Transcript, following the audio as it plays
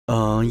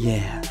Oh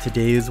yeah,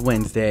 today is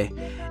Wednesday,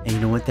 and you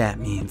know what that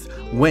means.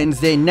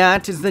 Wednesday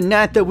night is the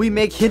night that we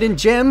make hidden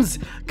gems.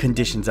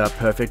 Conditions are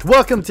perfect.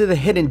 Welcome to the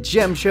Hidden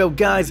Gem Show,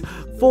 guys,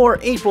 for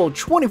April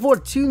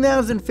 24th,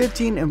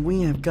 2015, and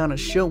we have got a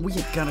show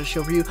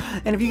for you.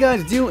 And if you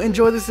guys do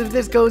enjoy this, if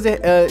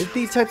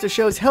these types of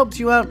shows helps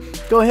you out,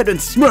 go ahead and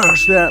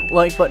smash that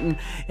like button,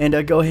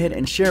 and go ahead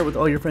and share it with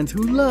all your friends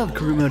who love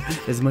career mode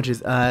as much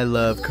as I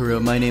love career.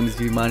 My name is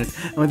D-,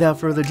 and without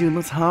further ado,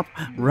 let's hop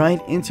right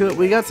into it.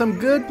 We got some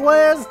good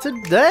players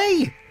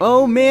today.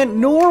 Oh man,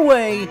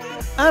 Norway.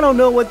 I don't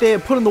know what they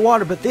have put in the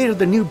water, but they are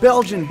the new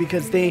Belgian,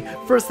 because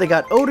first they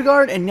got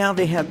Odegaard, and now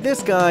they have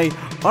this guy,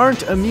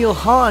 Arent Emil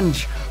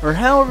Hauge, or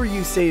however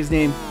you say his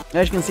name.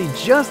 As you can see,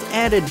 just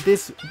added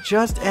this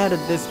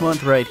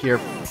month right here.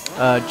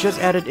 Just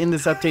added in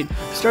this update.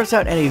 Starts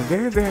out at a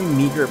very, very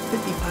meager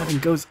 55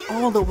 and goes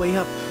all the way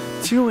up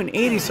to an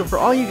 80. So for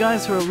all you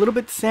guys who are a little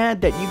bit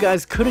sad that you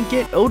guys couldn't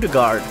get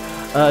Odegaard,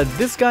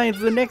 this guy is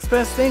the next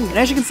best thing. And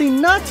as you can see,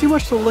 not too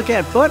much to look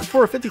at, but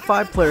for a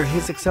 55 player,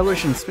 his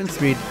acceleration and sprint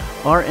speed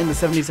are in the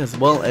 70s, as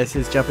well as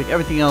his jumping.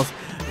 Everything else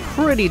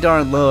pretty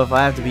darn low, if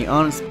I have to be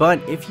honest.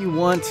 But if you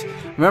want,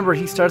 remember,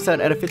 he starts out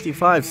at a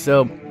 55,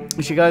 so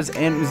if you guys,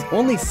 and is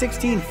only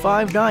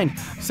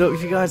 16'5'9". So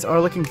if you guys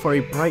are looking for a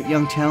bright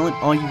young talent,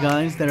 all you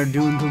guys that are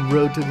doing the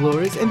road to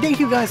glories, and thank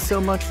you guys so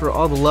much for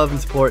all the love and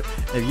support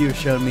that you've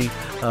shown me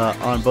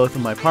on both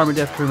of my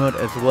Permadeath career mode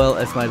as well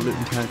as my Loot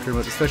and Town career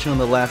mode, especially on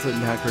the last Loot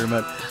and Town career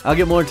mode. I'll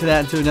get more into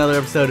that into another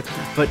episode.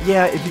 But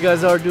yeah, if you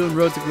guys are doing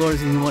road to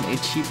glories and you want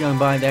a cheap young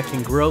buy that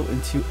can grow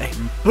into a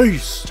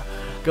beast,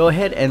 go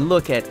ahead and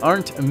look at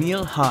Arent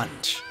Emil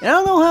Hauge. And I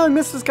don't know how I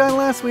missed this guy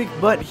last week,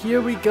 but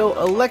here we go.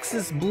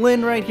 Alexis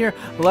Blin right here.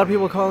 A lot of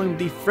people call him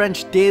the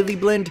French Daily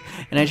Blend.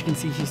 And as you can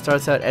see, he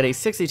starts out at a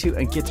 62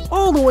 and gets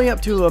all the way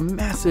up to a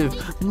massive,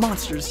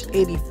 monstrous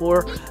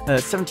 84.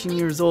 17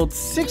 years old,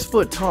 6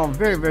 foot tall,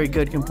 very, very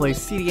good. Can play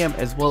CDM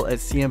as well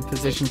as CM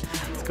position.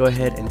 Let's go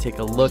ahead and take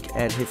a look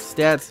at his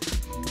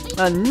stats.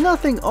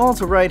 Nothing all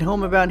to write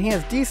home about. He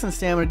has decent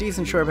stamina,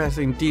 decent short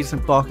passing,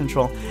 decent ball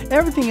control.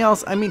 Everything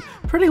else, I mean,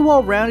 pretty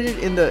well rounded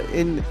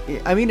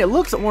I mean, it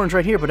looks orange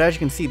right here, but as you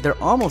can see,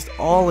 they're almost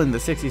all in the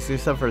 60s,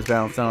 except for his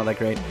balance, not all that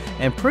great.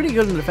 And pretty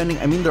good in defending.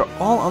 I mean, they're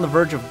all on the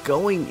verge of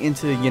going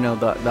into, you know,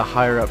 the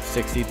higher up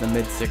 60s, the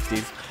mid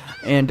 60s.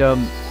 And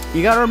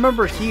you gotta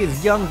remember, he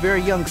is young,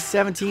 very young,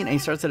 17, and he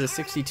starts at a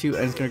 62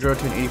 and is gonna grow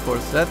to an 84.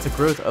 So that's a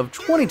growth of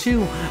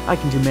 22. I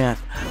can do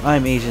math.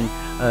 I'm Asian.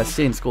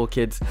 Stay in school,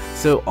 kids.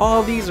 So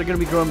all these are gonna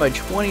be grown by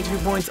 22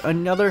 points.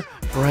 Another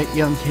bright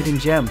young hidden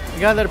gem.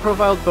 The guy that I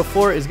profiled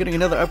before is getting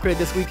another upgrade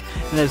this week,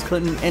 and that is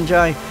Clinton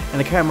Njai. And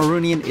the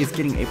Cameroonian is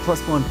getting a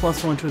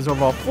 +1/+1 to his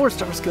overall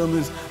 4-star skill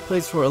moves.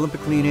 Plays for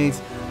Olympic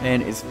Lyonnais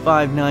and is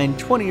 5'9",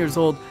 20 years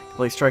old.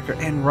 Play striker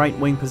and right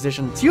wing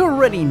position. So you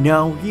already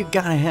know you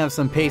gotta have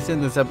some pace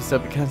in this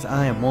episode, because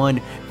I am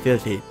one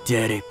filthy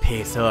dirty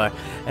pacer.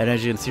 And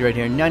as you can see right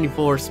here,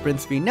 94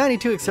 sprint speed,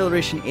 92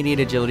 acceleration,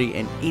 88 agility,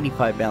 and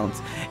 85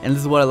 balance. And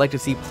this is what I like to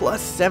see.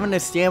 +7 to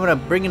stamina,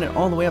 bringing it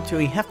all the way up to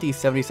a hefty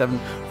 77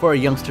 for a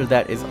youngster.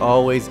 That is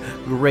always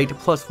great.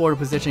 +4 to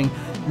positioning,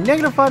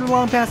 -5 to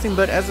long passing,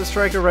 but as a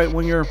striker, right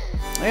winger,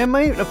 it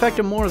might affect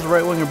him more as a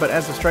right winger, but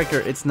as a striker,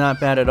 it's not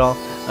bad at all.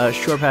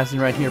 Short passing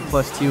right here,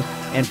 +2,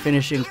 and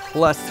finishing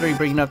 +3,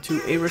 bringing up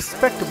to a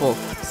respectable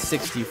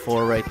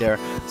 64 right there.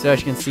 So as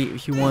you can see,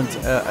 if you want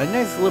a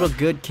nice little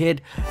good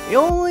kid,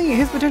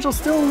 his potential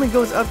still only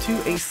goes up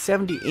to a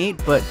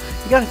 78, but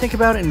you got to think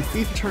about it in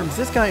FIFA terms.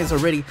 This guy is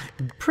already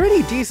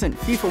pretty decent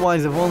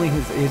FIFA-wise, if only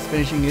his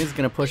finishing is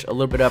going to push a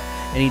little bit up,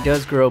 and he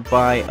does grow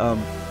by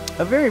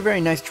a very, very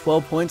nice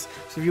 12 points.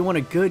 So if you want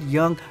a good,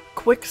 young,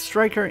 quick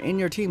striker in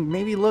your team,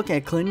 maybe look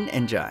at Clinton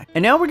Njai.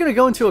 And now we're going to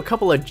go into a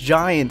couple of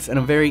giants and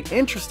a very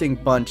interesting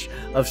bunch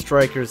of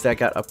strikers that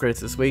got upgrades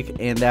this week.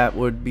 And that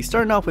would be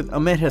starting off with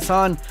Ahmed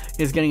Hassan.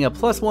 He's getting a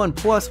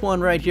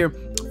 +1/+1 right here.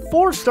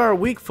 4-star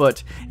weak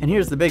foot, and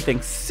here's the big thing,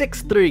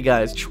 6'3",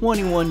 guys,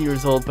 21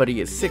 years old, but he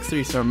is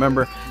 6'3", so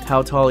remember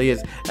how tall he is.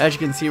 As you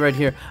can see right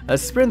here, a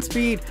sprint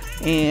speed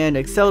and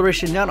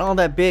acceleration, not all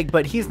that big,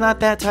 but he's not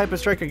that type of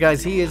striker,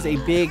 guys. He is a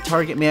big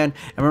target man,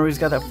 and remember, he's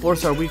got that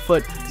 4-star weak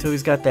foot, so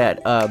he's got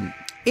that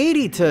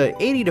 80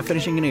 to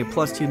finishing, getting a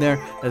 +2 there,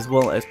 as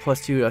well as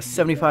 +2,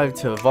 75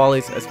 to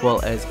volleys, as well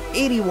as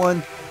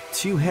 81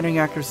 to heading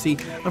accuracy.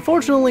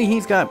 Unfortunately,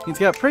 he's got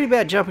pretty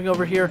bad jumping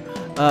over here,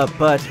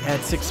 but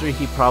at 6'3",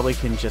 he probably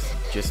can just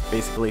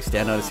basically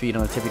stand on his feet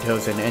on the tippy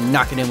toes and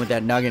knock it in with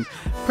that noggin.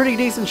 Pretty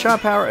decent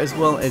shot power, as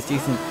well as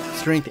decent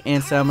strength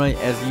and stamina,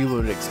 as you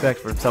would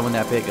expect from someone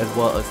that big, as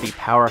well as the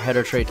power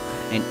header trait,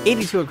 and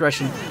 82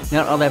 aggression.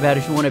 Not all that bad.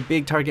 If you want a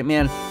big target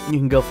man, you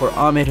can go for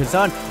Ahmed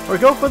Hassan, or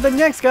go for the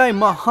next guy,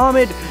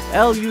 Mohamed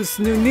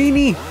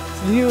Elyounoussi.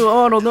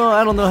 I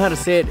don't know how to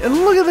say it. And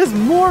look at this,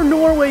 more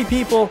Norway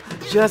people.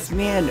 Just,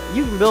 man,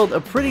 you can build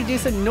a pretty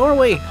decent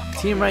Norway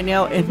team right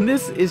now, and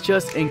this is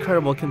just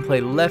incredible. Can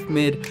play left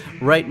mid,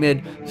 right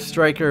mid,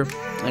 striker,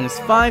 and it's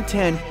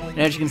 5'10", and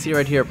as you can see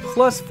right here,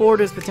 +4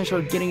 to his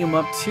potential, getting him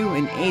up to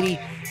an 80.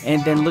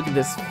 And then look at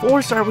this,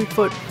 4-star weak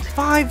foot,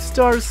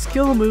 5-star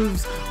skill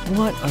moves.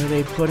 What are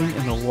they putting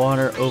in the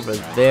water over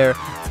there?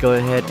 Let's go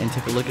ahead and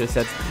take a look at his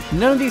stats.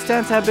 None of these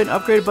stats have been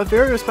upgraded, but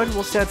very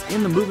respectable stats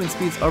in the movement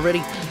speeds already.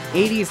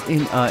 80s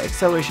in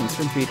acceleration,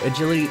 sprint speed,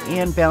 agility,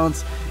 and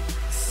balance.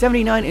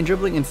 79 in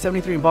dribbling and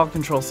 73 in ball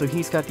control, so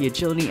he's got the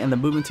agility and the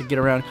movement to get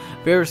around.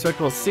 Very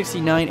respectable.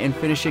 69 in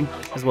finishing,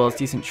 as well as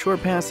decent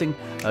short passing,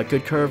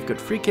 good curve,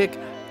 good free kick.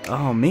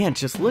 Oh man,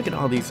 just look at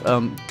all these.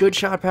 Good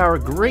shot power,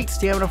 great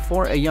stamina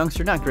for a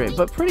youngster. Not great,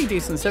 but pretty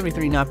decent.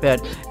 73, not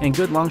bad. And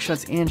good long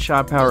shots and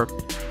shot power.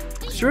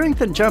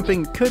 Strength and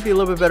jumping could be a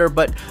little bit better,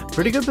 but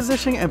pretty good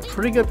positioning and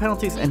pretty good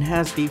penalties, and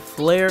has the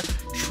flair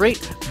trait.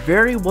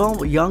 Very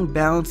well young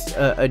balanced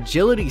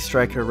agility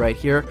striker right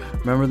here.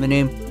 Remember the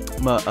name?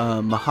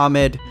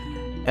 Mohamed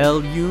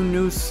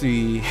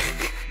Elyounoussi.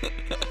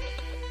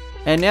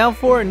 And now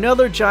for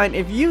another giant.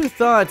 If you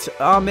thought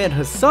Ahmed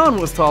Hassan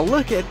was tall,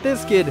 look at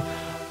this kid.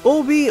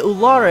 Obbi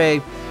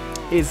Oulare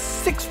is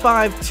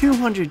 6'5",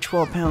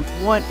 212 pounds.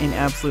 What an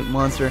absolute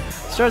monster.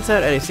 Starts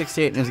out at a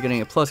 68 and is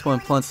getting a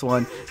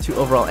 +1/+1 to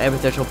overall add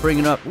potential.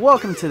 Bringing up.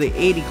 Welcome to the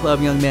 80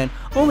 club, young man.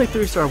 Only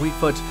 3-star weak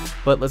foot,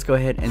 but let's go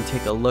ahead and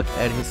take a look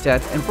at his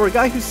stats. And for a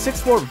guy who's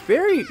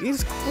 6'4",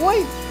 he's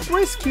quite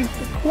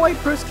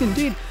brisk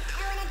indeed.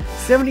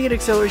 78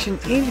 acceleration,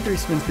 83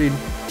 spin speed.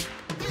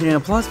 Yeah,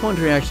 +1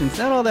 reactions,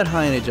 not all that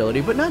high in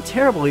agility, but not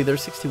terrible either.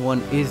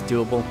 61 is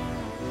doable.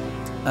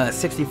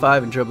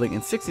 65 in dribbling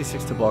and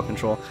 66 to ball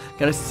control.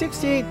 Got a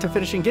 68 to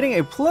finishing, getting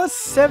a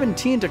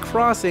 +17 to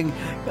crossing,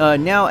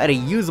 now at a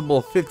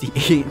usable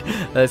 58.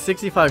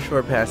 65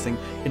 short passing,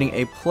 getting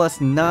a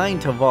 +9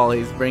 to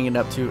volleys, bringing it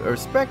up to a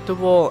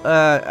respectable,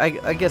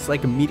 I guess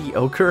like a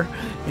mediocre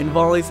in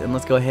volleys. And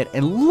let's go ahead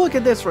and look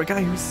at this for a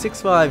guy who's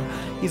 6'5".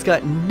 He's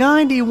got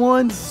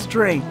 91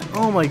 strength.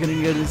 Oh my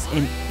goodness,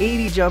 and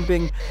 80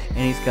 jumping, and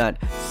he's got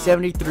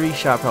 73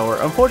 shot power.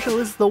 Unfortunately,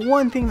 this is the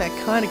one thing that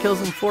kind of kills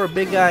him for a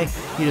big guy.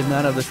 He does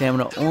not have the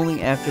stamina,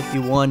 only at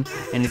 51,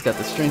 and he's got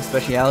the strength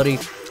speciality.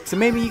 So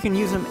maybe you can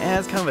use him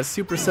as kind of a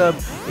super sub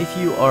if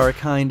you are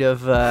kind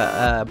of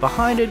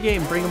behind a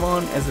game. Bring him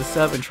on as a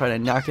sub and try to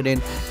knock it in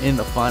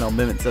the final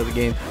minutes of the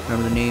game.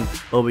 Remember the name,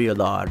 Obbi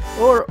Oulare,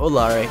 or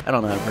Oulare. I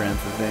don't know how to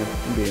pronounce his name,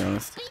 to be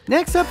honest.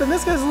 Next up, and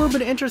this guy's a little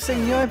bit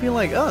interesting. You might be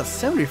like, oh,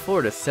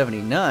 74 to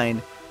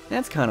 79.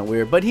 That's kind of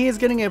weird, but he is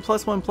getting a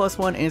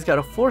 +1/+1, and he's got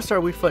a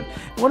 4-star weak foot.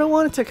 And what I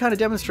wanted to kind of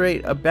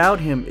demonstrate about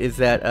him is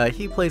that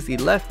he plays the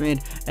left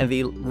mid and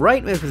the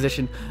right mid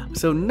position,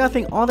 so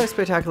nothing all that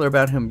spectacular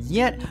about him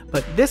yet,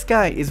 but this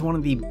guy is one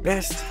of the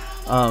best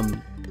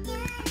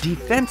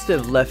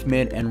defensive left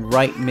mid and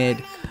right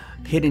mid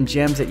hidden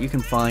gems that you can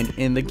find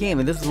in the game,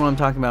 and this is what I'm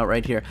talking about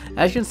right here.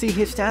 As you can see,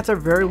 his stats are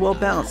very well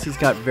balanced. He's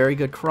got very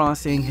good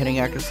crossing, hitting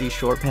accuracy,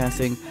 short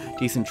passing,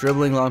 decent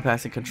dribbling, long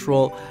passing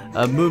control,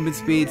 movement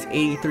speeds,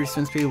 83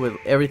 spin speed, with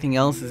everything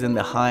else is in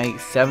the high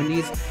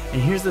 70s.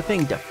 And here's the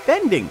thing,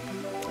 defending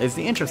is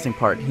the interesting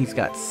part. He's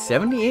got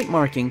 78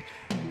 marking,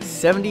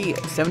 78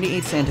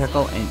 sand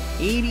tackle, and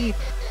 80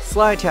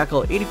 slide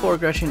tackle, 84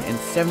 aggression, and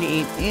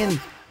 78 in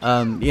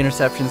the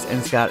interceptions, and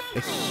it's got a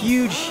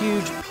huge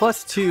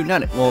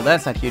 +2, well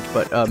that's not huge,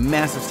 but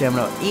massive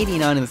stamina,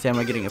 89 in the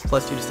stamina, getting a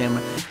 +2 to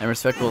stamina, and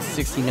respectable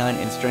 69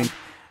 in strength,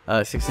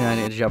 69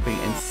 in jumping,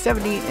 and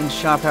 70 in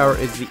shot power.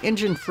 Is the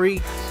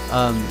injury-free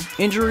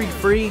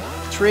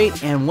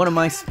trait, and one of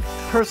my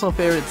personal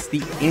favorites,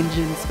 the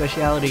engine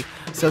speciality.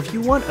 So if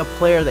you want a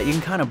player that you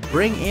can kind of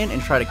bring in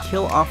and try to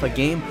kill off a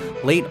game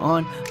late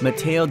on,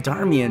 Matteo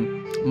Darmian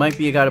might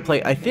be a guy to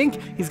play. I think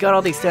he's got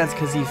all these stats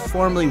because he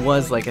formerly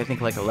was like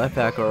a left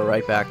back or a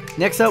right back.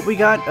 Next up, we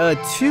got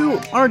two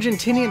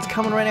Argentinians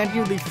coming right at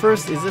you. The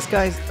first is this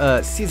guy's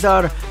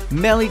Cesar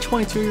Meli,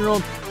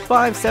 22-year-old,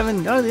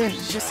 5'7". It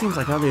just seems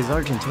like all these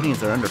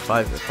Argentinians are under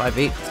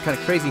 5'8". It's kind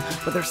of crazy,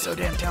 but they're so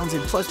damn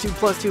talented.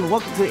 +2/+2.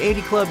 Welcome to the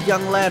 80 club,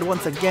 young lad.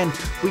 Once again,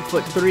 weak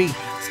foot 3,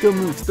 skill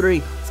moves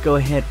 3. Let's go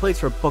ahead. Plays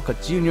for Boca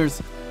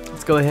Juniors.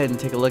 Let's go ahead and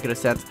take a look at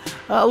his stats.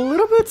 A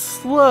little bit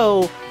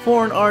slow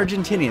for an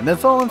Argentinian.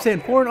 That's all I'm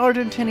saying. For an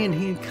Argentinian,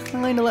 he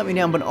kind of let me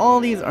down, but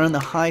all these are in the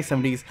high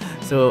 70s.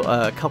 So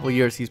a couple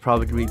years, he's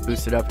probably going to be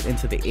boosted up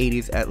into the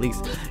 80s at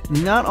least.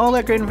 Not all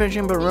that great in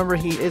finishing, but remember,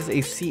 he is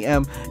a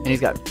CM, and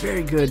he's got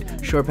very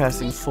good short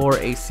passing for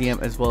a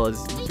CM, as well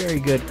as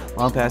very good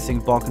long passing,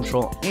 ball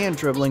control, and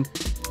dribbling.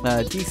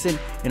 Decent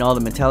in all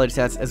the mentality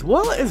stats, as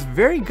well as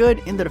very good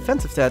in the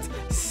defensive stats.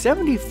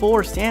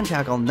 74 stand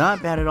tackle,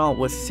 not bad at all,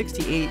 with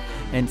 68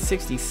 and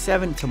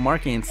 67 to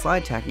marking and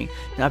slide tacking,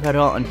 not bad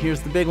at all. And here's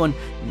the big one,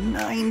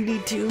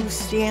 92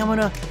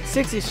 stamina,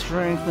 60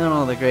 strength, not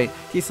all that great.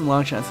 Decent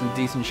long shots and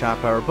decent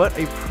shot power, but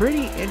a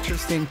pretty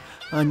interesting,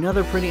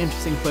 another pretty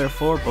interesting player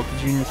for Boca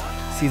Juniors,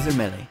 Cesar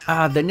Meli.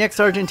 The next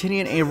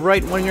Argentinian, a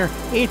right winger,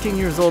 18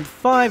 years old,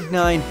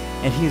 5'9",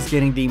 and he's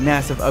getting the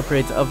massive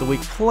upgrades of the week,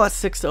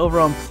 +6 to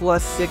overall and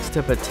 +6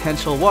 to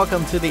potential.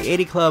 Welcome to the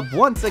 80 club.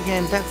 Once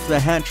again, that's the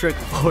hat trick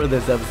for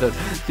this episode.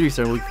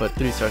 3-star weak foot,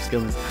 3-star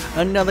skill moves.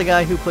 Another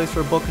guy who plays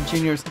for Boca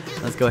Juniors,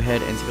 Let's go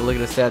ahead and take a look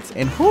at the stats.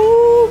 And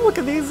whoo, look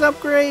at these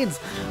upgrades.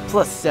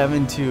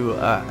 +7 to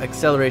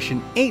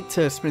acceleration, 8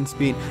 to sprint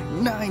speed,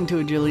 9 to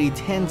agility,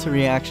 10 to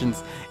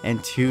reactions,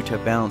 and 2 to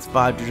balance,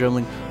 5 to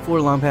dribbling, 4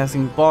 to long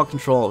passing, ball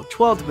control,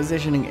 12 to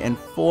positioning, and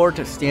 4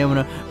 to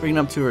stamina, bringing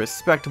up to a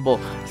respectable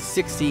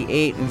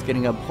 68, and is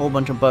getting a whole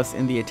bunch of buffs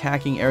in the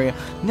attacking area.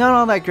 Not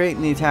all that great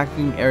in the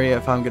attacking area,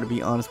 if I'm going to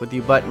be honest with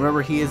you, but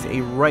remember, he is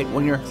a right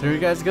winger. So here you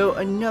guys go,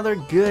 another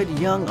good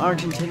young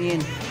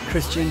Argentinian,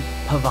 Christian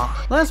Pavon.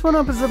 Last one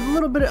up is a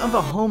little bit of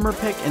a homer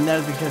pick, and that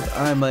is because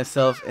I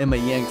myself am a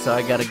Yank, so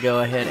I gotta go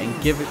ahead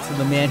and give it to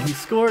the man who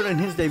scored on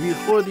his debut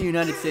for the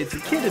United States. The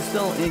kid is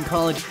still in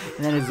college,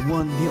 and that is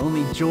the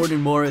only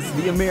Jordan Morris,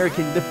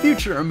 the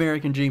future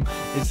American dream.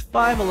 Is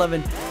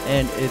 5'11"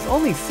 and is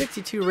only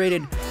 62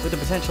 rated with a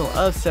potential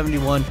of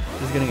 71.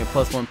 Is getting a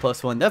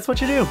 +1/+1. That's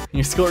what you do.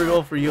 You score a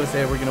goal for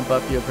USA, we're gonna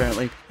buff you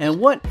apparently. And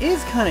what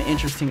is kind of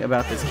interesting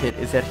about this kid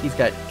is that he's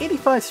got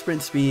 85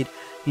 sprint speed,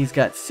 he's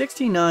got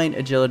 69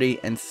 agility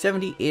and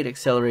 78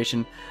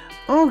 acceleration.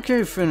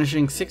 Okay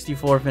finishing,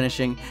 64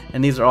 finishing,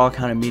 and these are all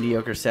kind of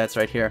mediocre stats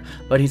right here,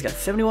 but he's got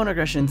 71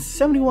 aggression,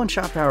 71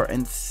 shot power,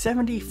 and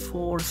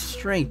 74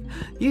 strength.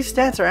 These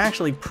stats are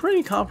actually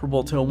pretty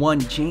comparable to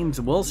one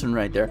James Wilson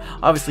right there.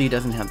 Obviously he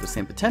doesn't have the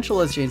same potential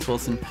as James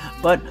Wilson,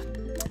 but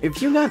if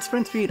you got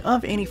sprint speed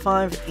of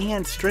 85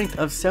 and strength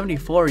of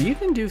 74, you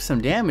can do some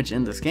damage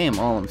in this game,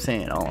 all I'm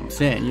saying, you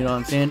know what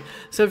I'm saying?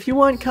 So if you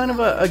want kind of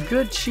a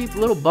good, cheap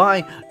little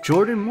buy,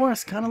 Jordan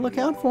Morris, kind of look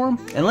out for him.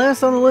 And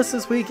last on the list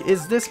this week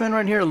is this man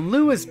right here,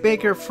 Lewis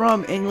Baker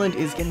from England,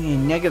 is getting a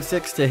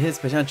 -6 to his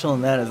potential,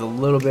 and that is a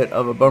little bit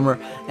of a bummer,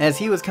 as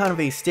he was kind of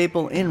a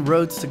staple in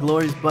Roads to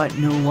Glories, but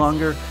no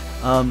longer.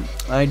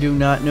 I do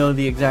not know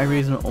the exact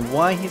reason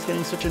why he's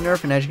getting such a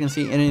nerf, and as you can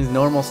see in his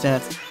normal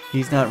stats,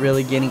 he's not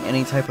really getting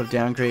any type of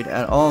downgrade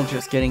at all,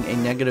 just getting a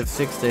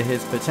 -6 to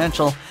his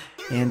potential.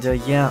 And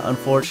yeah,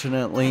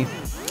 unfortunately,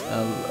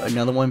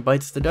 another one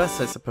bites the dust,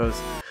 I suppose.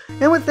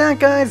 And with that,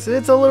 guys,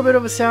 it's a little bit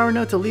of a sour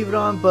note to leave it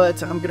on,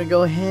 but I'm going to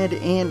go ahead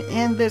and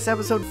end this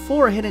episode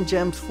for Hidden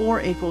Gems for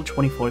April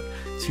 24th,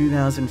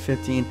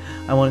 2015.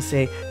 I want to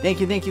say thank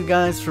you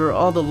guys for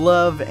all the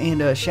love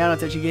and shout out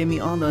that you gave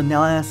me on the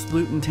last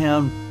Luton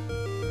Town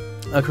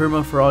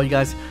Akuruma. For all you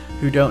guys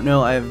who don't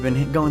know, I've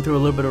been going through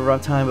a little bit of a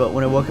rough time, but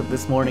when I woke up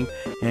this morning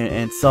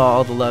and saw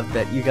all the love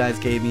that you guys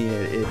gave me,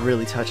 it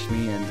really touched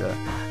me, and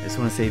I just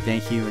want to say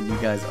thank you, and you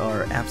guys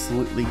are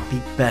absolutely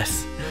the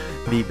best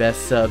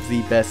subs,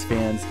 the best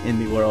fans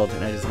in the world,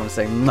 and I just want to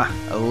say, mwah,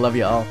 I love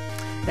you all.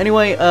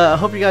 Anyway, I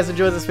hope you guys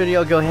enjoyed this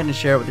video. Go ahead and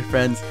share it with your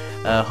friends.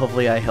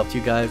 Hopefully I helped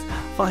you guys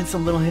find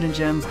some little hidden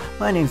gems.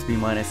 My name's B-,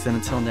 and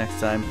until next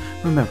time,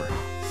 remember,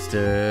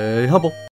 stay humble.